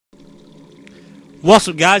What's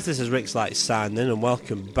up, guys? This is Rixxalight signing in, and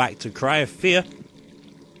welcome back to Cry of Fear.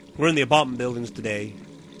 We're in the apartment buildings today.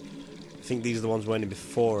 I think these are the ones we went in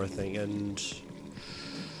before, I think, and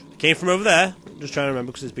came from over there. Just trying to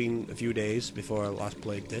remember because it's been a few days before I last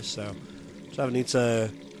played this, so I need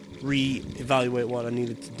to re-evaluate what I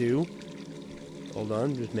needed to do. Hold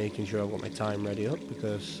on, just making sure I've got my time ready up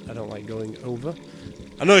because I don't like going over.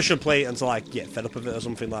 I know I should play it until I get fed up of it or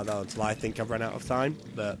something like that, until I think I've run out of time,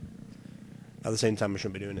 but at the same time I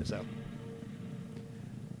shouldn't be doing it, so.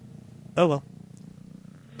 Oh well.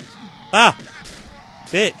 Ah!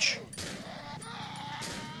 Bitch!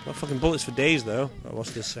 Got fucking bullets for days though. Oh,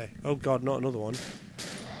 what's this say? Oh god, not another one.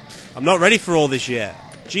 I'm not ready for all this yet.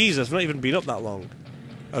 Jesus, I've not even been up that long.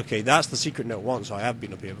 Okay, that's the secret note 1, so I have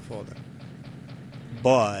been up here before then.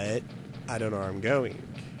 But I don't know where I'm going.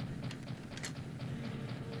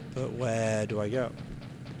 But where do I go?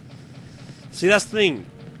 See, that's the thing.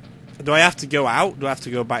 Do I have to go out? Do I have to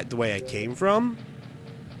go back the way I came from?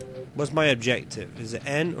 What's my objective? Is it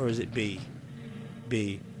N or is it B?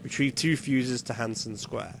 B. Retrieve 2 fuses to Hanson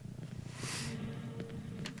Square.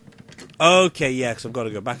 Okay, yeah, because I've got to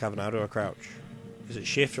go back, haven't I? How do I crouch? Is it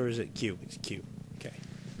shift or is it Q? It's Q. Okay.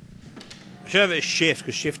 I should have it as shift,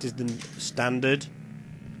 because shift is the standard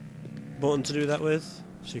button to do that with.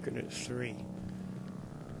 Secret note 3.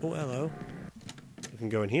 Oh, hello. We can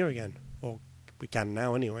go in here again. Or we can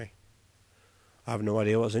now, anyway. I have no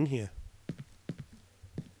idea what's in here.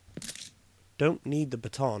 Don't need the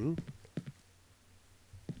baton.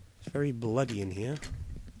 It's very bloody in here.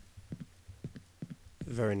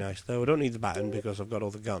 Very nice, though. I don't need the baton because I've got all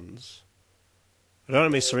the guns. I don't know how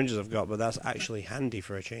many syringes I've got, but that's actually handy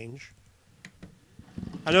for a change.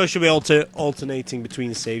 I know I should be alternating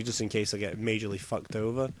between saves just in case I get majorly fucked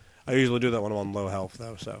over. I usually do that when I'm on low health,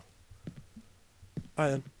 though, so.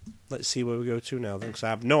 Alright then. Let's see where we go to now, then, because I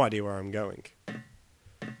have no idea where I'm going.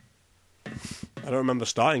 I don't remember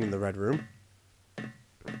starting in the red room. I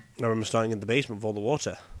remember starting in the basement with all the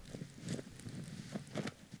water.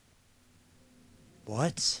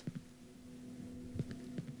 What?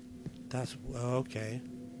 That's... okay.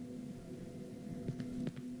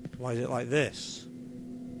 Why is it like this?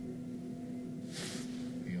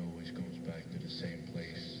 He always goes back to the same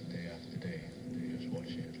place day after day. They're just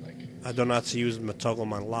watching it like... I don't know how to use my toggle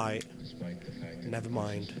my light. Despite the fact that Never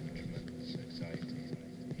mind. tremendous anxiety,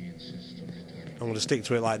 he insists on returning. I'm going to stick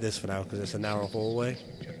to it like this for now because it's a narrow hallway.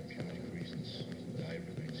 Therapeutic reasons, but I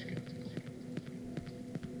remain skeptical.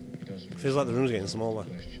 He doesn't Feels like the room's getting smaller.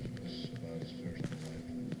 question us about his first life.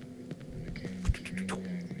 And became extremely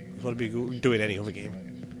angry. That's what I'd be doing any other game.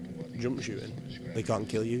 Jump shooting. They can't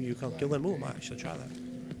kill you, you can't kill them. Oh, I might actually try that.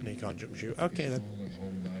 No, you can't jump shoot. Okay then.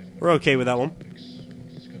 We're okay with that one.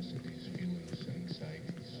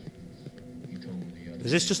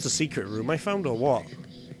 Is this just a secret room I found, or what?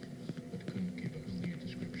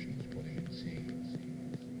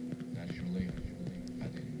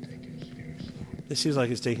 This seems like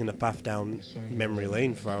it's taking a path down memory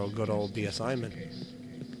lane for our good old DSI men.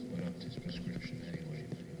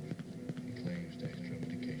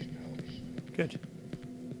 Good.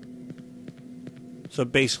 So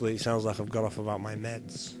basically, it sounds like I've got off about my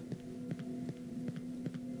meds.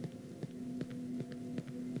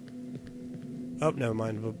 Oh, never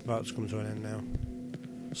mind. We're about to come to an end now.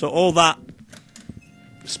 So all that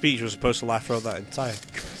speech was supposed to laugh throughout that entire...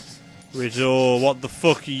 Riddle, what the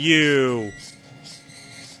fuck are you?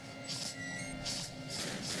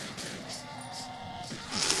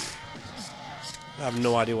 I have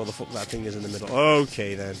no idea what the fuck that thing is in the middle.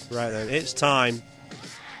 Okay then. Right then. It's time.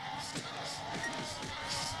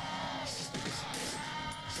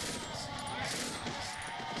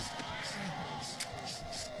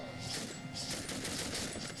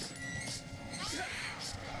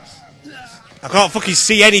 I can't fucking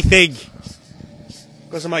see anything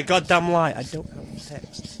because of my goddamn light. I don't have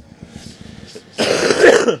text.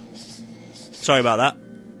 Sorry about that.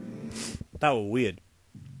 That was weird.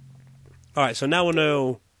 Alright, so now we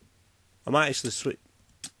know... I might actually switch...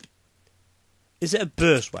 Is it a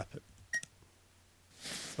burst weapon?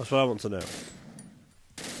 That's what I want to know.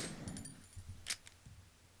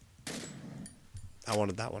 I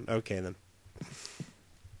wanted that one. Okay, then.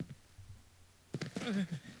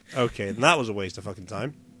 Okay, then that was a waste of fucking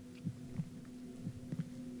time.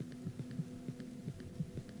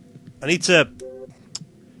 I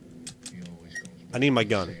need my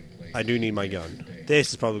gun. I do need my gun. This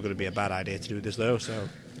is probably going to be a bad idea to do this though, so...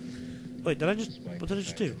 Wait, what did I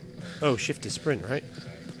just do? Oh, shift is sprint, right?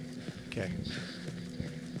 Okay.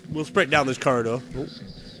 We'll sprint down this corridor. Oh.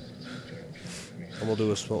 And we'll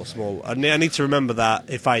do a small... I need to remember that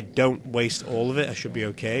if I don't waste all of it, I should be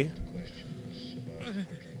okay.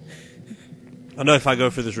 I know if I go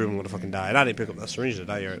through this room I'm gonna fucking die. And I didn't pick up that syringe, did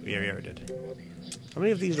I? Yeah, I did. How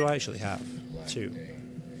many of these do I actually have? 2.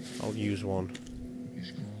 I'll use 1.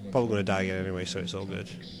 Probably gonna die again anyway, so it's all good.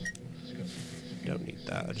 Don't need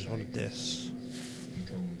that, I just wanted this.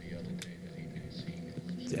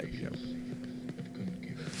 There we go.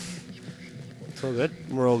 It's all good.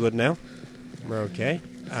 We're all good now. We're okay.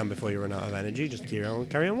 And before you run out of energy, just carry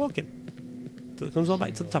on walking. Till it comes all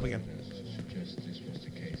back to the top again.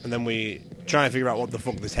 And then we try and figure out what the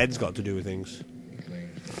fuck this head's got to do with things.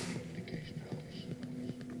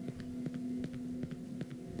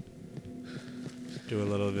 Do a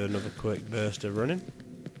little bit, another quick burst of running.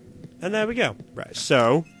 And there we go. Right,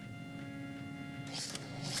 so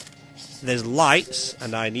there's lights,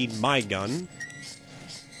 and I need my gun.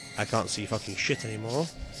 I can't see fucking shit anymore.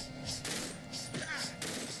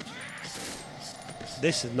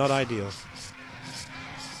 This is not ideal.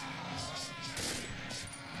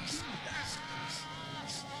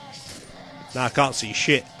 Now I can't see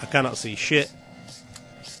shit. I cannot see shit.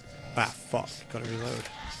 Ah, fuck. Gotta reload.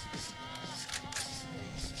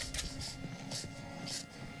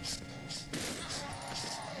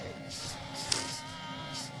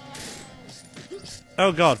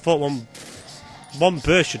 Oh god, thought one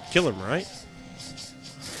burst should kill him, right?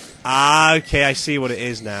 Ah, okay, I see what it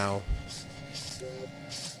is now.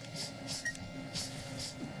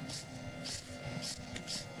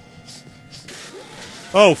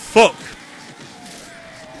 Oh, fuck!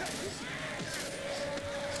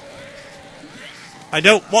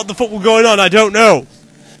 What the fuck was going on? I don't know!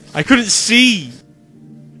 I couldn't see!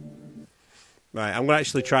 Right, I'm gonna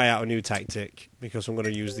actually try out a new tactic, because I'm gonna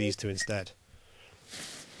use these two instead.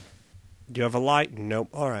 Do you have a light? Nope.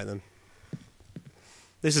 Alright then.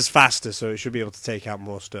 This is faster, so it should be able to take out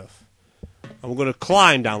more stuff. I'm going to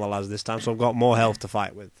climb down the ladders this time, so I've got more health to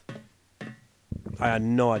fight with. I had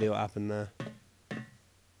no idea what happened there.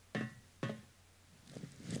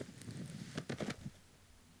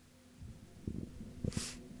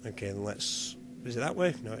 Okay, then let's... Is it that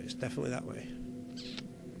way? No, it's definitely that way.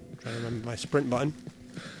 Trying to remember my sprint button.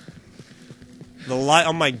 The light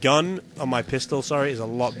on my gun, on my pistol, sorry, is a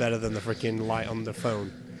lot better than the freaking light on the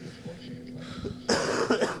phone.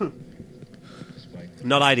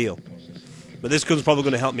 Not ideal. But this gun's probably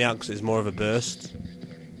going to help me out because it's more of a burst.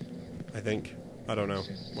 I think. I don't know.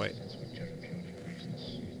 Wait.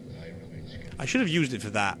 I should have used it for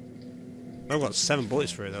that. I've got 7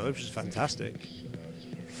 bullets for it though, which is fantastic.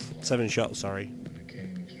 7 shots, sorry.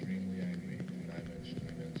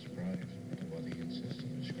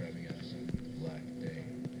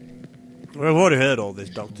 Well, I've already heard all this,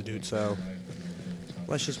 Doctor Dude, so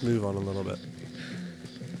let's just move on a little bit.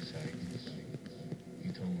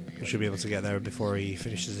 We should be able to get there before he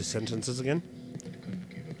finishes his sentences again.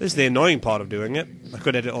 This is the annoying part of doing it. I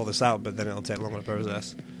could edit all this out, but then it'll take longer to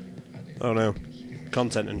process. I don't know.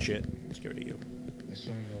 Content and shit. Security you.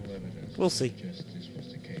 We'll see.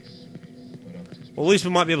 Well, at least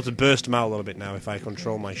we might be able to burst them out a little bit now if I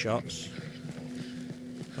control my shots.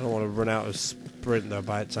 I don't want to run out of sprint though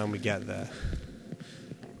by the time we get there.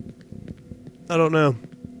 I don't know.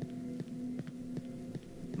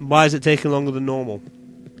 Why is it taking longer than normal?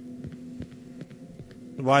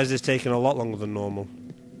 Why is this taking a lot longer than normal?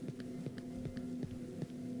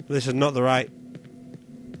 This is not the right...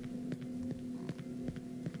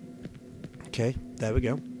 Okay, there we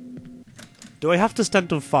go. Do I have to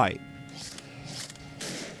stand and fight?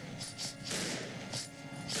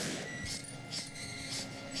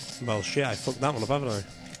 Well, shit, I fucked that one up, haven't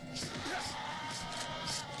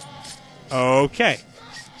I? Okay.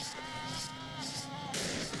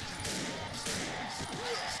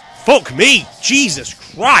 Fuck me! Jesus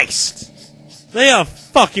Christ! They are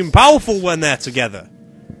fucking powerful when they're together.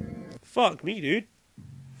 Fuck me, dude.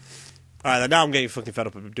 Alright, now I'm getting fucking fed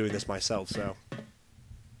up of doing this myself, so...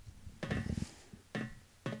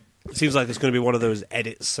 It seems like it's going to be one of those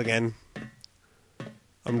edits again.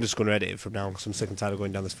 I'm just going to edit it from now, because I'm sick and tired of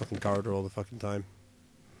going down this fucking corridor all the fucking time.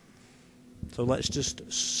 So let's just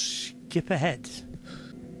skip ahead.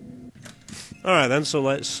 Alright then, so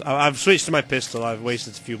let's... I've switched to my pistol, I've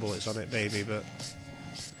wasted a few bullets on it, baby, but...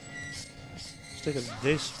 Let's take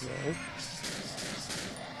this roll.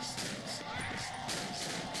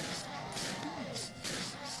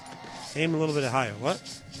 Aim a little bit higher, what?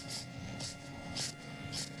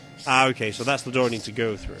 Ah, okay, so that's the door I need to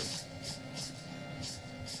go through.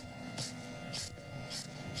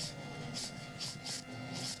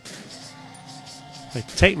 If I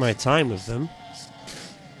take my time with them...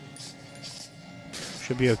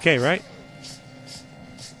 Should be okay, right?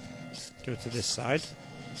 Go to this side.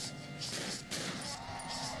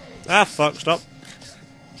 Ah, fuck, stop.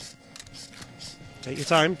 Take your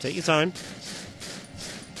time, take your time.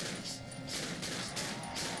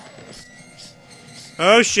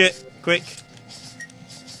 Oh shit, quick.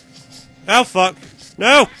 Oh fuck.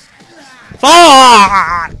 No!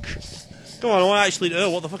 Fuck! Come on, I want to actually... Oh,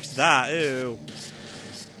 what the fuck is that? Ew.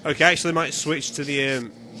 Okay, actually might switch to the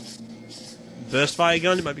burst fire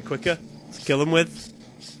gun, it might be quicker to kill them with.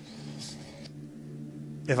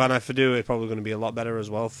 If I have to do it, it's probably going to be a lot better as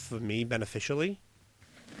well for me, beneficially.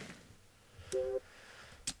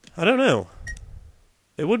 I don't know.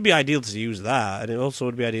 It would be ideal to use that, and it also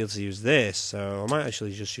would be ideal to use this, so I might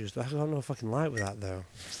actually just use that. I don't know if I can light with that, though.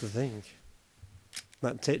 That's the thing.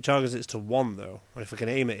 That targets it to 1, though. And if I can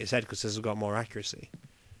aim at its head, because this has got more accuracy.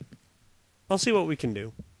 I'll see what we can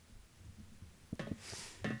do.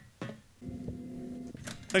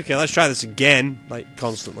 Okay, let's try this again, like,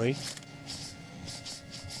 constantly.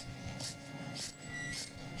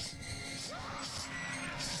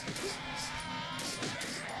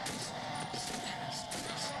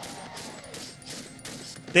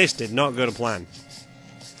 This did not go to plan.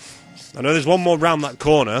 I know there's one more round that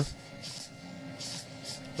corner,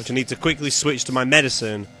 which I need to quickly switch to my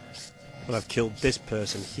medicine when I've killed this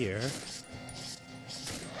person here.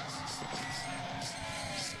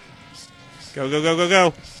 Go, go, go, go,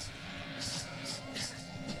 go!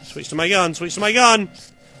 Switch to my gun, switch to my gun!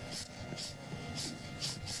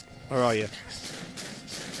 Where are you?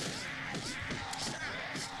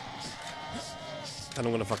 And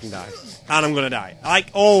I'm gonna fucking die. And I'm gonna die. Like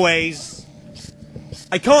always.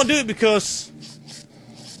 I can't do it because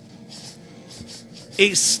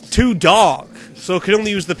it's too dark, so I can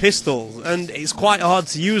only use the pistols, and it's quite hard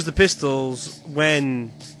to use the pistols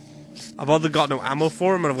when I've either got no ammo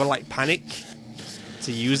for them and I've got to like panic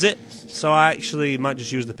to use it. So I actually might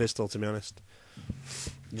just use the pistol, to be honest,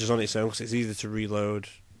 just on its own, because it's easier to reload.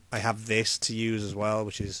 I have this to use as well,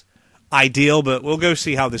 which is ideal, but we'll go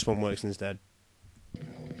see how this one works instead.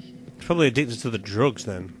 He's probably addicted to the drugs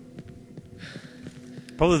then.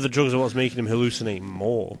 Probably the drugs are what's making him hallucinate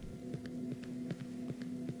more.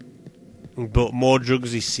 But more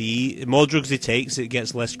drugs he takes, it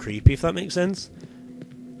gets less creepy, if that makes sense.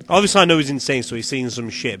 Obviously I know he's insane, so he's seeing some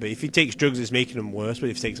shit, but if he takes drugs it's making him worse, but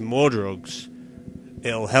if he takes more drugs,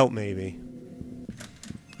 it'll help maybe.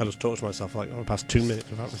 I just talked to myself for like the past 2 minutes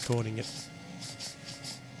without recording it.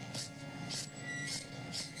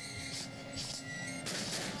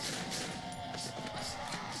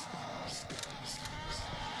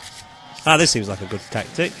 Ah, this seems like a good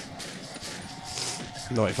tactic.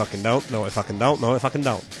 No, it fucking don't. No, it fucking don't. No, it fucking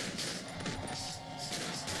don't.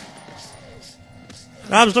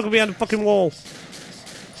 I'm stuck behind a fucking wall.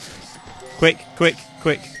 Quick, quick,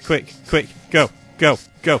 quick, quick, quick. Go, go,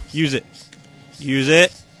 go. Use it. Use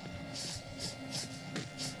it.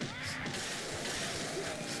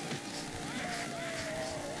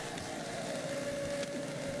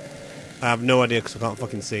 I have no idea because I can't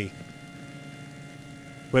fucking see.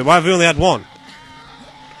 Wait, why have we only had one?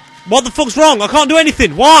 What the fuck's wrong? I can't do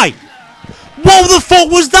anything. Why? What the fuck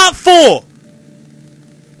was that for?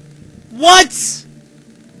 What?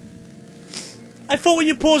 I thought when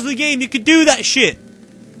you paused the game you could do that shit.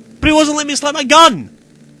 But it wasn't letting me select my gun.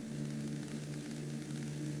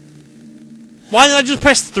 Why did I just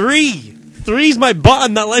press 3? 3's my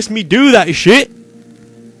button that lets me do that shit.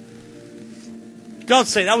 God's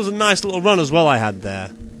sake, that was a nice little run as well I had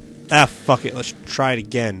there. Ah, fuck it, let's try it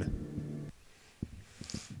again.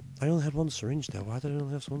 I only had one syringe there, why did I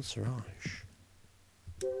only have one syringe?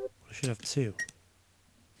 I should have 2.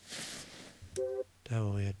 That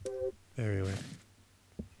was weird. Very weird.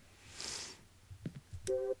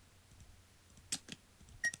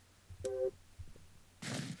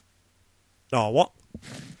 Oh, what?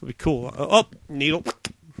 Would be cool. Oh, needle. For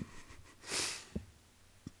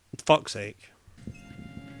fuck's sake.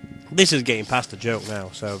 This is getting past a joke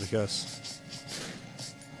now, so because...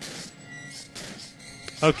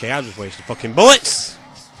 Okay, I just wasted fucking bullets!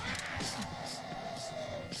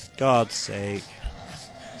 God's sake.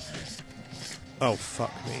 Oh,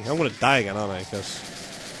 fuck me. I'm gonna die again, aren't I? Because...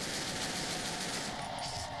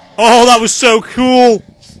 Oh, that was so cool!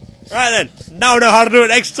 Right then, now I know how to do it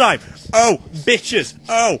next time! Oh, bitches!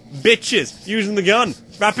 Oh, bitches! Using the gun!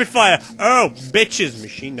 Rapid fire! Oh, bitches!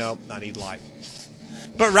 Machine, no, I need light.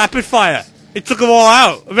 But rapid fire! It took them all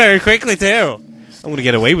out very quickly too. I'm gonna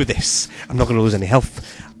get away with this. I'm not gonna lose any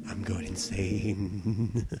health. I'm going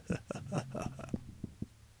insane.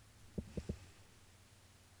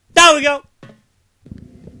 There we go!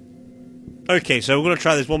 Okay, so we're gonna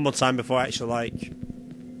try this one more time before I actually,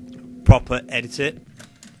 like, proper edit it.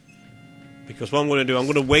 Because what I'm gonna do, I'm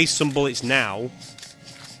gonna waste some bullets now,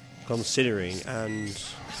 considering, and...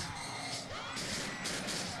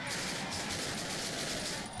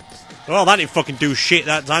 Well, that didn't fucking do shit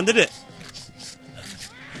that time, did it?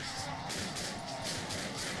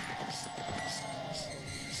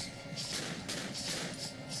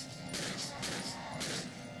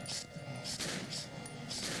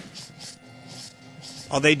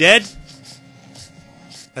 Are they dead?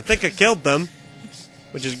 I think I killed them,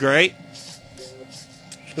 which is great.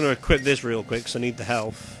 Just going to equip this real quick because I need the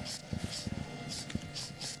health.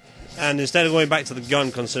 And instead of going back to the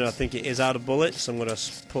gun, considering I think it is out of bullets, I'm going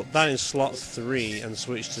to put that in slot 3 and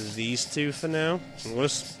switch to these two for now. I'm going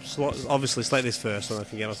to obviously select this first so I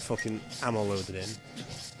can get my fucking ammo loaded in.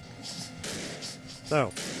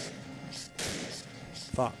 So.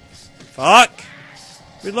 Fuck. Fuck!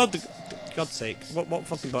 Reload the... God's sake. What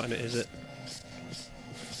fucking button is it?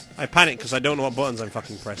 I panic because I don't know what buttons I'm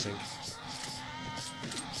fucking pressing.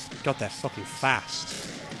 God, they're fucking fast.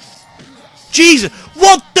 Jesus!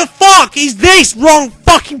 What the fuck is this wrong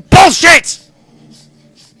fucking bullshit?!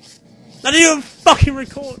 I didn't even fucking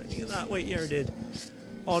record any of that. Wait, yeah, I did.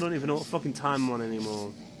 Oh, I don't even know what fucking time I'm on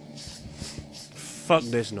anymore. Fuck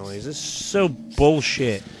this noise. This is so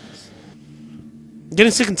bullshit. I'm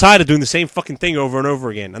getting sick and tired of doing the same fucking thing over and over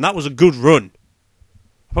again. And that was a good run.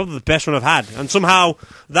 Probably the best one I've had. And somehow,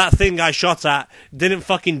 that thing I shot at didn't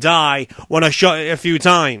fucking die when I shot it a few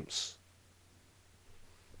times.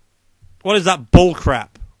 What is that bullcrap?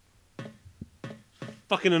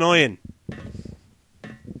 Fucking annoying.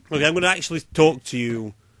 Okay, I'm going to actually talk to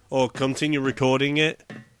you, or continue recording it,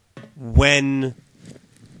 when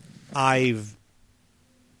I've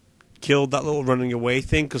killed that little running away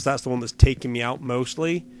thing, because that's the one that's taking me out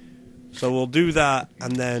mostly. So we'll do that,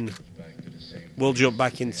 and then we'll jump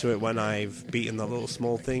back into it when I've beaten that little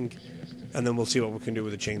small thing, and then we'll see what we can do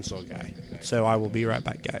with the chainsaw guy. So I will be right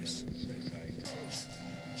back, guys.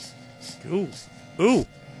 Ooh. Ooh.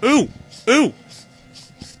 Ooh. Ooh.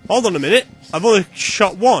 Hold on a minute. I've only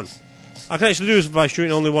shot one. I can actually do this by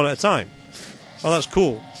shooting only one at a time. Oh, that's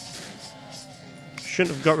cool.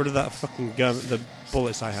 Shouldn't have got rid of that fucking gun, the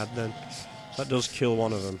bullets I had then. That does kill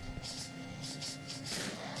one of them.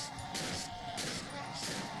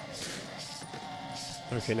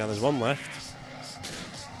 Okay, now there's one left.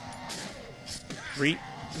 Right.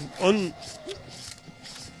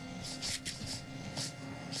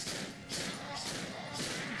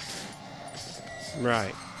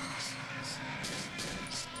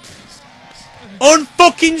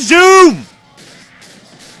 Unfucking zoom!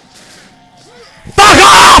 Fuck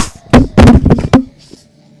off!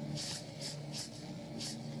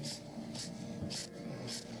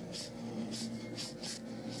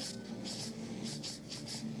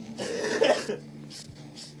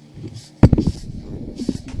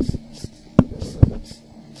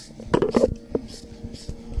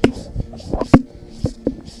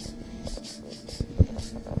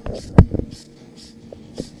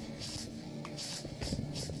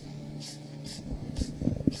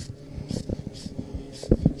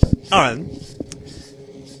 Alright.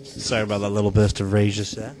 Sorry about that little burst of rage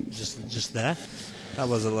just there. Just there. That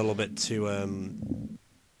was a little bit too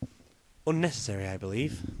unnecessary, I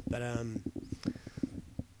believe. But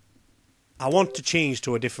I want to change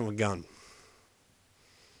to a different gun.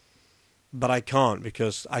 But I can't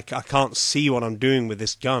because I can't see what I'm doing with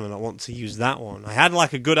this gun and I want to use that one. I had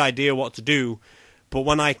like a good idea what to do, but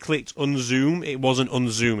when I clicked unzoom, it wasn't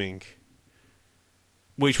unzooming.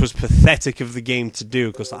 Which was pathetic of the game to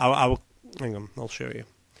do, because I will... Hang on, I'll show you.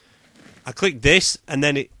 I clicked this, and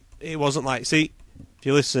then it wasn't like... See, if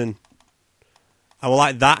you listen, I was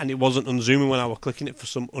like that, and it wasn't unzooming when I was clicking it for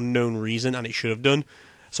some unknown reason, and it should have done.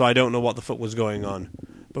 So I don't know what the fuck was going on.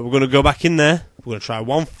 But we're going to go back in there, we're going to try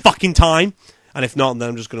one fucking time, and if not, then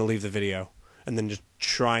I'm just going to leave the video, and then just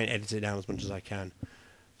try and edit it down as much as I can.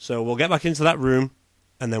 So we'll get back into that room,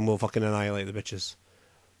 and then we'll fucking annihilate the bitches.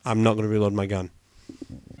 I'm not going to reload my gun.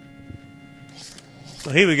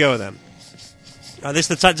 So here we go then. This is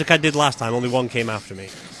the tactic I did last time, only one came after me.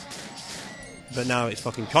 But now it's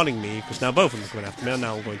fucking conning me, because now both of them are coming after me, and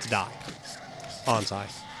now I'm going to die. Aren't I?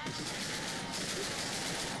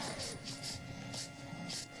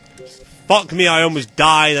 Fuck me, I almost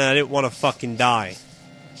died, and I didn't want to fucking die.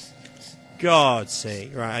 God's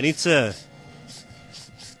sake. Right, I need to...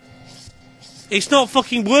 It's not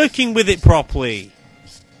fucking working with it properly.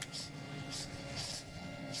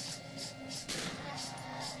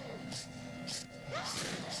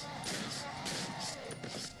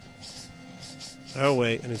 Oh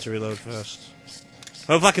wait, I need to reload first.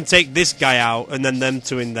 Hopefully I can take this guy out and then them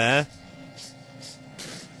two in there.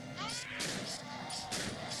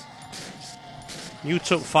 You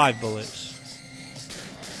took 5 bullets.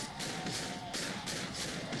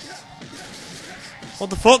 What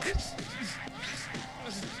the fuck?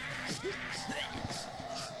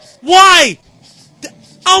 Why?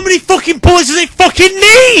 How many fucking bullets does it fucking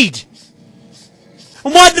need?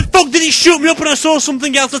 And why the fuck did it shoot me up when I saw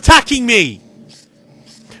something else attacking me?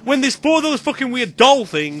 When there's 4 of those fucking weird doll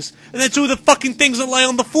things, and then 2 of the fucking things that lay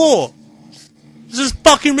on the floor. This is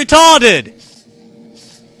fucking retarded.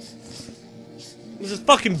 This is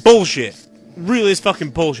fucking bullshit. Really is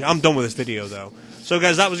fucking bullshit. I'm done with this video though. So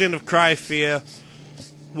guys, that was the end of Cry of Fear.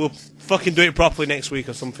 We'll fucking do it properly next week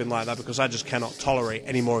or something like that, because I just cannot tolerate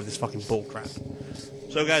any more of this fucking bullcrap.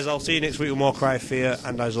 So guys, I'll see you next week with more Cry of Fear,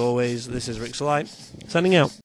 and as always, this is Rixxalight, signing out.